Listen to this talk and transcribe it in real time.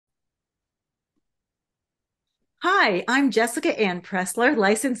Hi, I'm Jessica Ann Pressler,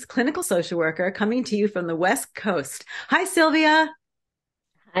 licensed clinical social worker, coming to you from the West Coast. Hi, Sylvia.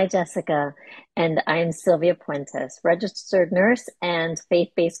 Hi, Jessica. And I'm Sylvia Puentes, registered nurse and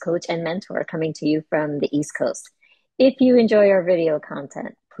faith-based coach and mentor coming to you from the East Coast. If you enjoy our video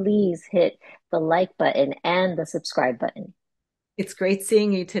content, please hit the like button and the subscribe button. It's great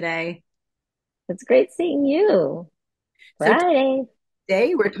seeing you today. It's great seeing you. So, Friday.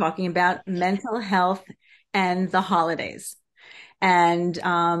 today we're talking about mental health and the holidays. And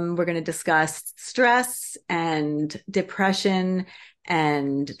we're going to discuss stress and depression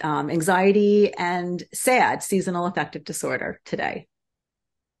and anxiety and SAD, seasonal affective disorder, today.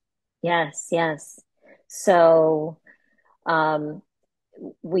 Yes, yes. So, um,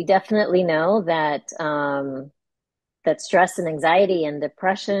 we definitely know that stress and anxiety and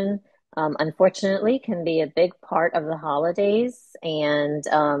depression, unfortunately, can be a big part of the holidays and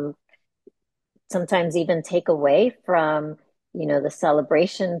sometimes even take away from, the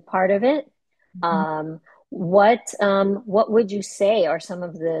celebration part of it. Um, what would you say are some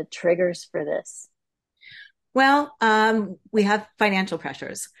of the triggers for this? Well, we have financial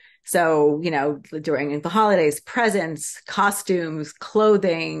pressures. So, during the holidays, presents, costumes,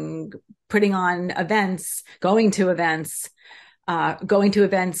 clothing, putting on events, going to events,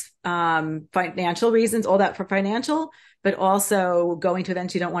 financial reasons, all that for financial, but also going to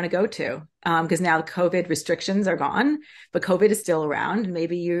events you don't want to go to. Because now the COVID restrictions are gone, but COVID is still around.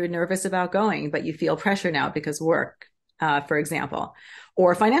 Maybe you're nervous about going, but you feel pressure now because work, for example,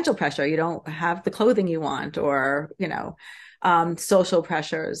 or financial pressure. You don't have the clothing you want, or, social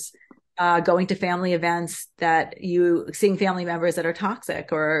pressures, going to family events that you seeing family members that are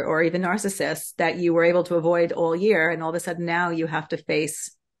toxic or even narcissists that you were able to avoid all year, and all of a sudden now you have to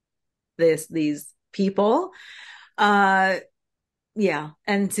face these people. Uh, yeah,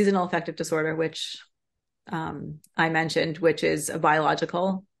 and seasonal affective disorder, which I mentioned, which is a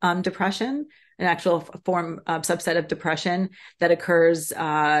biological depression, an actual form subset of depression that occurs.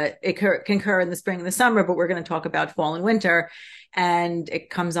 Can occur in the spring and the summer, but we're going to talk about fall and winter. And it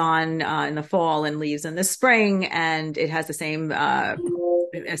comes on in the fall and leaves in the spring, and it has the same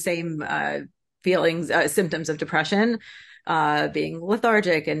feelings, symptoms of depression, being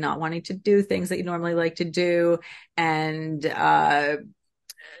lethargic and not wanting to do things that you normally like to do, and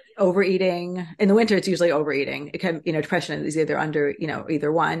overeating. In the winter, it's usually overeating. It can, depression is either under,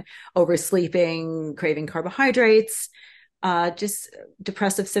 either one, oversleeping, craving carbohydrates, just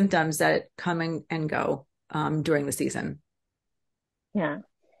depressive symptoms that come and go during the season. Yeah.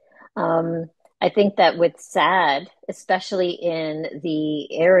 Um, I think that with SAD, especially in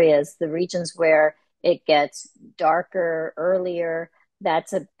the regions where it gets darker earlier,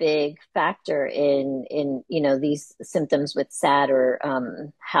 that's a big factor in these symptoms with SAD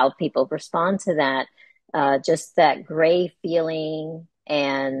or how people respond to that. Just that gray feeling,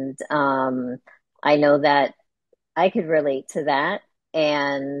 and I know that I could relate to that,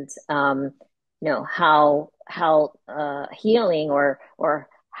 and how healing or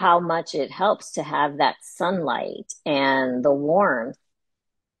how much it helps to have that sunlight and the warmth.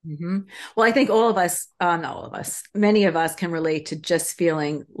 Mm-hmm. Well, I think all of us, not all of us, many of us can relate to just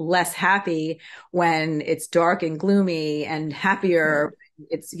feeling less happy when it's dark and gloomy, and Yeah, happier.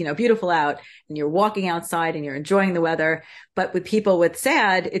 It's, beautiful out and you're walking outside and you're enjoying the weather. But with people with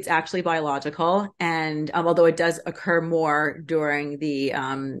SAD, it's actually biological. And although it does occur more during in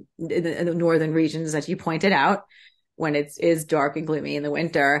the northern regions, as you pointed out, when it is dark and gloomy in the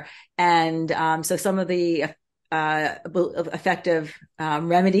winter. And so some of the effective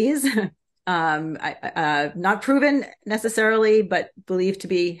remedies, not proven necessarily, but believed to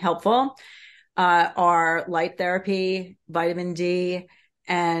be helpful, are light therapy, vitamin D,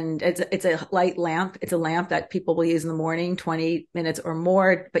 and it's a light lamp. It's a lamp that people will use in the morning, 20 minutes or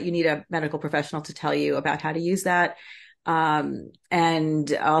more, but you need a medical professional to tell you about how to use that.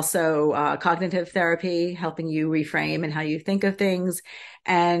 And also cognitive therapy, helping you reframe and how you think of things,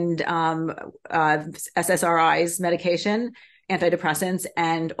 and SSRIs, medication, antidepressants,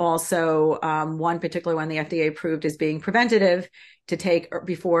 and also one particular one the FDA approved as being preventative to take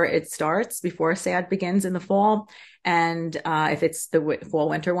before it starts, before SAD begins in the fall, and if it's the fall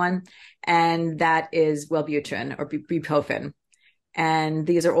winter one, and that is Wellbutrin or bupropion. And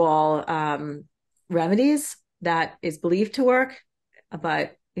these are all remedies that is believed to work,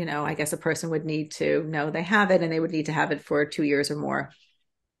 but I guess a person would need to know they have it, and they would need to have it for 2 years or more.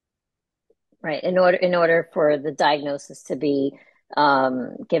 right. In order for the diagnosis to be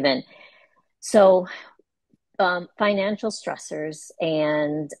given. So financial stressors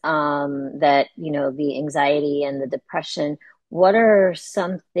and that, the anxiety and the depression, what are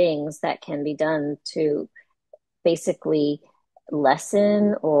some things that can be done to basically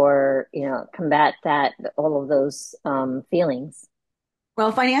lessen or, combat all of those feelings.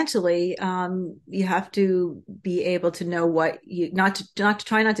 Well, financially, you have to be able to know what you not to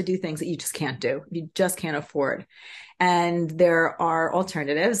try not to do things that you just can't do. You just can't afford. And there are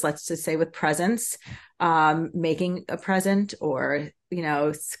alternatives. Let's just say with presents, making a present, or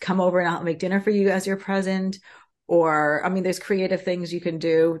come over and I'll make dinner for you as your present. Or I mean, there's creative things you can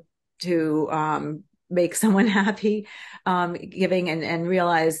do to make someone happy, giving, and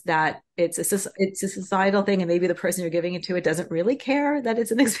realize that it's a societal thing, and maybe the person you're giving it to, it doesn't really care that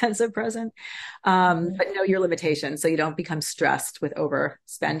it's an expensive present, Mhm. but know your limitations so you don't become stressed with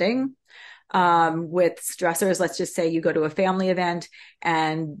overspending. With stressors, let's just say you go to a family event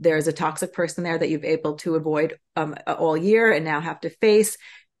and there's a toxic person there that you've able to avoid all year and now have to face.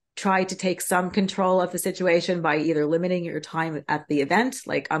 Try to take some control of the situation by either limiting your time at the event,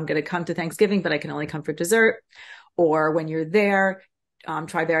 like I'm going to come to Thanksgiving, but I can only come for dessert. Or when you're there,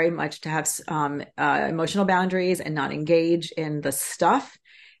 try very much to have emotional boundaries and not engage in the stuff.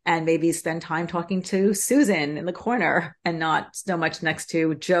 And maybe spend time talking to Susan in the corner and not so much next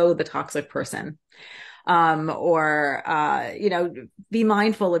to Joe, the toxic person. Or be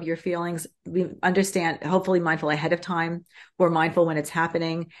mindful of your feelings, understand, hopefully mindful ahead of time, or mindful when it's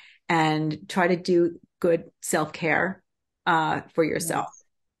happening, and try to do good self-care for yourself.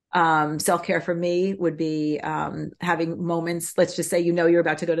 Yes. Self-care for me would be having moments. Let's just say you're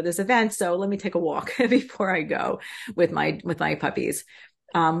about to go to this event, so let me take a walk before I go with my puppies.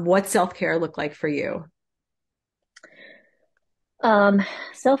 What self-care look like for you? Um,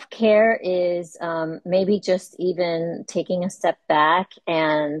 Self-care is maybe just even taking a step back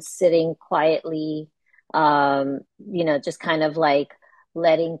and sitting quietly, just kind of like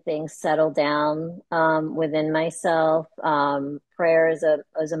letting things settle down within myself. Prayer is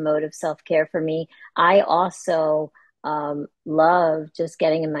a mode of self-care for me. I also love just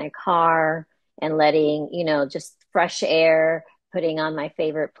getting in my car and letting, just fresh air, putting on my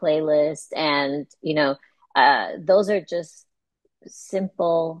favorite playlist, and, those are just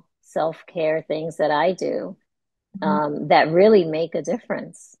simple self-care things that I do Mm-hmm. that really make a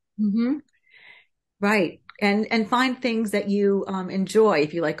difference. Mm-hmm. Right. And find things that you enjoy.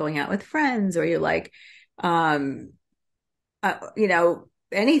 If you like going out with friends, or you like um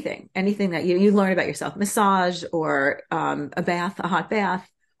anything that you learn about yourself, massage, or a hot bath,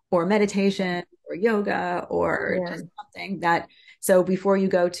 or meditation, or yoga, or Yeah, just something that, so before you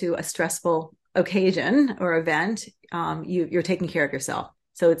go to a stressful occasion or event, you're taking care of yourself.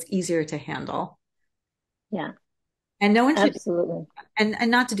 So it's easier to handle. yeah, And no one should, absolutely. and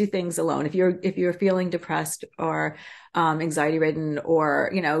not to do things alone. If you're feeling depressed or anxiety ridden,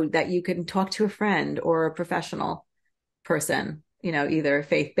 or that you can talk to a friend or a professional person, either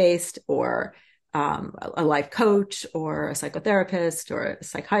faith-based, or a life coach, or a psychotherapist, or a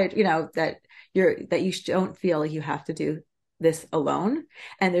psychiatrist, that you don't feel like you have to do this alone.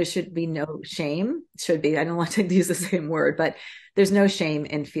 And there should be no shame. Should be, I don't want to use the same word, but there's no shame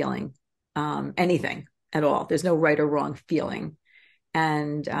in feeling anything at all. There's no right or wrong feeling.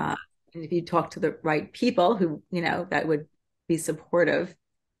 And if you talk to the right people who, that would be supportive,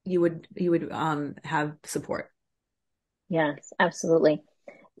 you would have support. Yes, absolutely.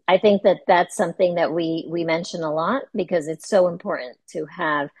 I think that that's something that we mention a lot because it's so important to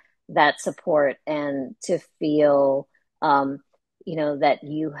have that support and to feel, um, that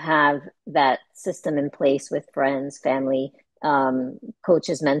you have that system in place with friends, family,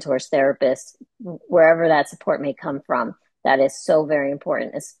 coaches, mentors, therapists, wherever that support may come from. That is so very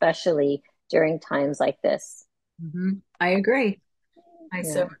important, especially during times like this. I agree. I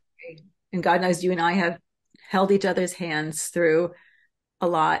so Yeah. agree. And God knows you and I have held each other's hands through a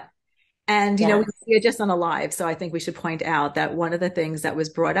lot. And, Yes. we are just on a live. So I think we should point out that one of the things that was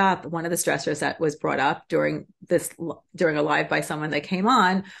brought up, one of the stressors that was brought up during a live by someone that came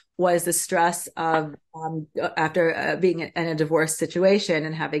on, was the stress of after being in a divorce situation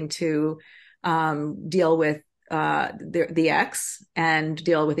and having to deal with the ex, and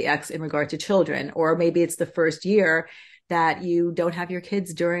deal with the ex in regard to children. Or maybe it's the first year that you don't have your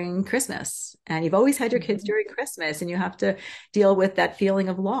kids during Christmas, and you've always had your kids Mhm. during Christmas, and you have to deal with that feeling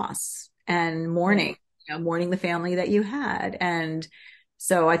of loss and Yeah. mourning the family that you had. And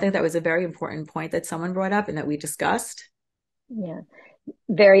so I think that was a very important point that someone brought up and that we discussed. Yeah.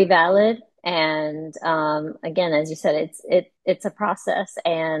 Very valid. And again, as you said, it's a process.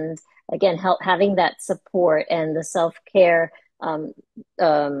 And again, having that support and the self-care um,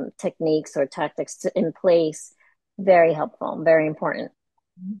 techniques or tactics in place, very helpful, very important.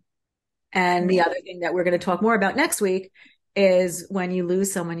 And the Yeah. other thing that we're going to talk more about next week is when you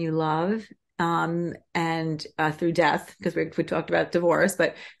lose someone you love. and through death, because we talked about divorce,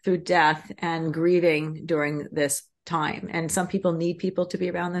 but through death and grieving during this time. And some people need people to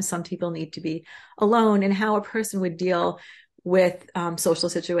be around them. Some people need to be alone, and how a person would deal with social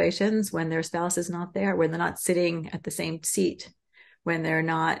situations when their spouse is not there, when they're not sitting at the same seat, when they're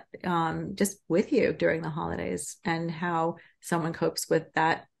not just with you during the holidays, and how someone copes with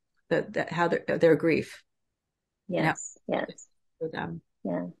that, how their grief, and how Yes, yes, it's for them.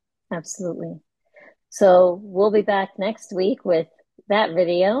 yeah, absolutely. So we'll be back next week with that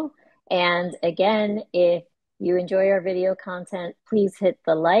video. And again, if you enjoy our video content, please hit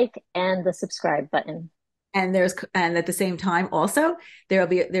the like and the subscribe button. And at the same time also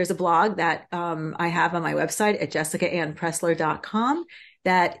there's a blog that I have on my website at jessicaannpressler.com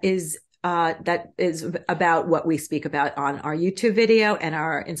that is about what we speak about on our YouTube video and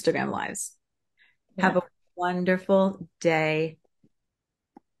our Instagram lives. Yeah. Have a wonderful day.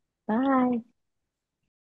 Bye.